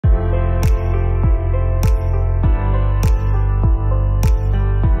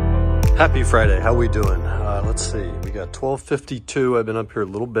Happy Friday. How we doing? Let's see. We got 12:52. I've been up here a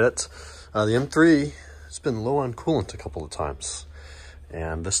little bit. The M3 has been low on coolant a couple of times,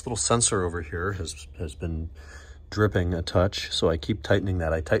 and this little sensor over here has been dripping a touch. So I keep tightening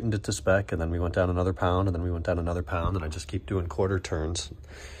that. I tightened it to spec, and then we went down another pound, and then we went down another pound, and I just keep doing quarter turns.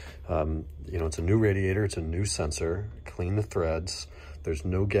 You know, it's a new radiator. It's a new sensor. Clean the threads. There's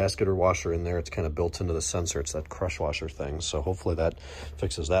no gasket or washer in there. It's kind of built into the sensor. It's that crush washer thing. So hopefully that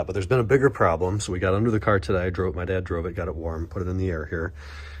fixes that. But there's been a bigger problem. So we got under the car today. My dad drove it, got it warm, put it in the air here.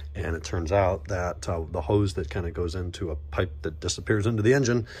 And it turns out that the hose that kind of goes into a pipe that disappears into the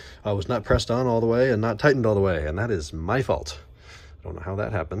engine was not pressed on all the way and not tightened all the way. And that is my fault. I don't know how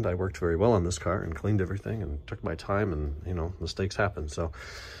that happened. I worked very well on this car and cleaned everything and took my time, and, you know, mistakes happen. So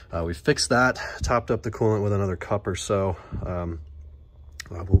we fixed that, topped up the coolant with another cup or so.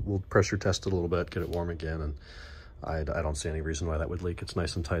 We'll pressure test it a little bit, get it warm again, and I don't see any reason why that would leak. It's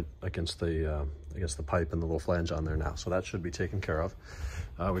nice and tight against the pipe and the little flange on there now, so that should be taken care of.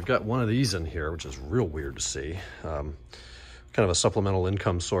 We've got one of these in here, which is real weird to see. Kind of a supplemental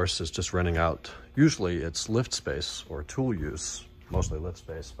income source is just renting out. Usually it's lift space or tool use, mostly lift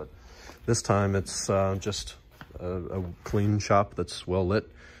space, but this time it's just a clean shop that's well lit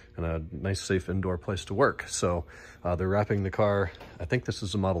and a nice, safe indoor place to work. So they're wrapping the car, I think this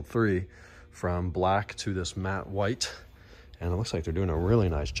is a Model 3, from black to this matte white. And it looks like they're doing a really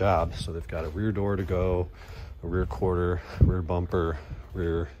nice job. So they've got a rear door to go, a rear quarter, rear bumper,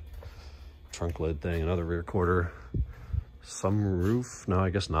 rear trunk lid thing, another rear quarter, some roof. No, I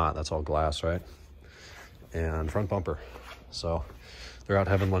guess not. That's all glass, right? And front bumper. So they're out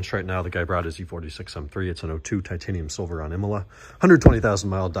having lunch right now. The guy brought his E46 M3. It's an 02 titanium silver on Imola. 120,000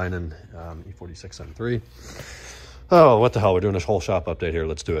 mile Dynon E46 M3. Oh, what the hell? We're doing a whole shop update here.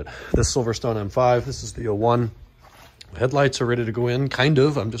 Let's do it. This Silverstone M5, this is the 01. Headlights are ready to go in, kind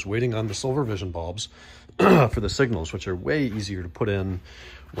of. I'm just waiting on the Silver Vision bulbs for the signals, which are way easier to put in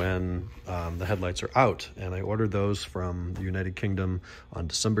when the headlights are out. And I ordered those from the United Kingdom on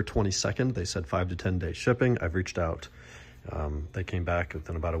December 22nd. They said 5 to 10 day shipping. I've reached out. They came back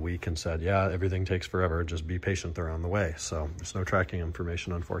within about a week and said, yeah, everything takes forever. Just be patient. They're on the way. So there's no tracking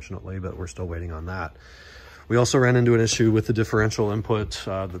information, unfortunately, but we're still waiting on that. We also ran into an issue with the differential input,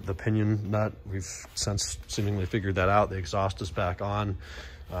 the pinion nut. We've since seemingly figured that out. The exhaust is back on.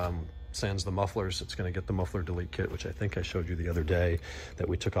 Sans the mufflers. It's going to get the muffler delete kit, which I think I showed you the other day that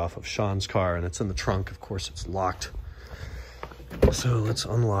we took off of Sean's car, and it's in the trunk. Of course, it's locked. So let's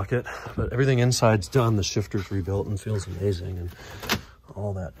unlock it. But everything inside's done. The shifter's rebuilt and feels amazing and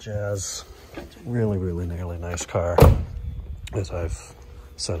all that jazz. It's really, really nice car, as I've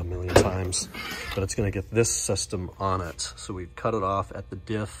said a million times. But it's going to get this system on it. So we've cut it off at the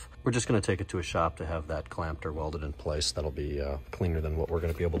diff. We're just going to take it to a shop to have that clamped or welded in place. That'll be cleaner than what we're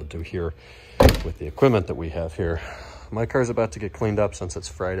going to be able to do here with the equipment that we have here. My car's about to get cleaned up since it's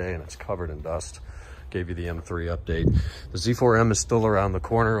Friday and it's covered in dust. Gave you the M3 update. The Z4M is still around the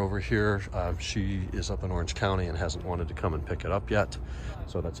corner over here. She is up in Orange County and hasn't wanted to come and pick it up yet.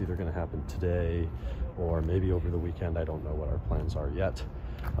 So that's either going to happen today or maybe over the weekend. I don't know what our plans are yet.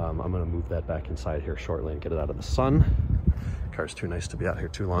 I'm going to move that back inside here shortly and get it out of the sun. Car's too nice to be out here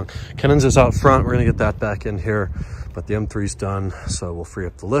too long. Kennan's is out front. We're going to get that back in here, but the M3's done, so we'll free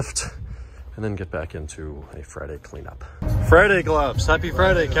up the lift and then get back into a Friday cleanup. Friday gloves. Happy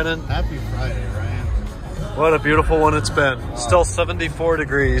Friday, Kenan. Happy Friday, Ryan. What a beautiful one it's been. Still 74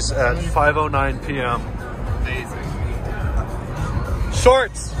 degrees at 5:09 p.m. Amazing.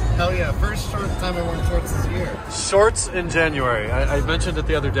 Shorts. Hell yeah, first time I wore shorts this year. Shorts in January. I mentioned it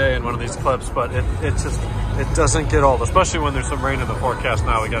the other day in one of these clips, but it doesn't get old, especially when there's some rain in the forecast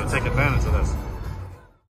now. We got to take advantage of this.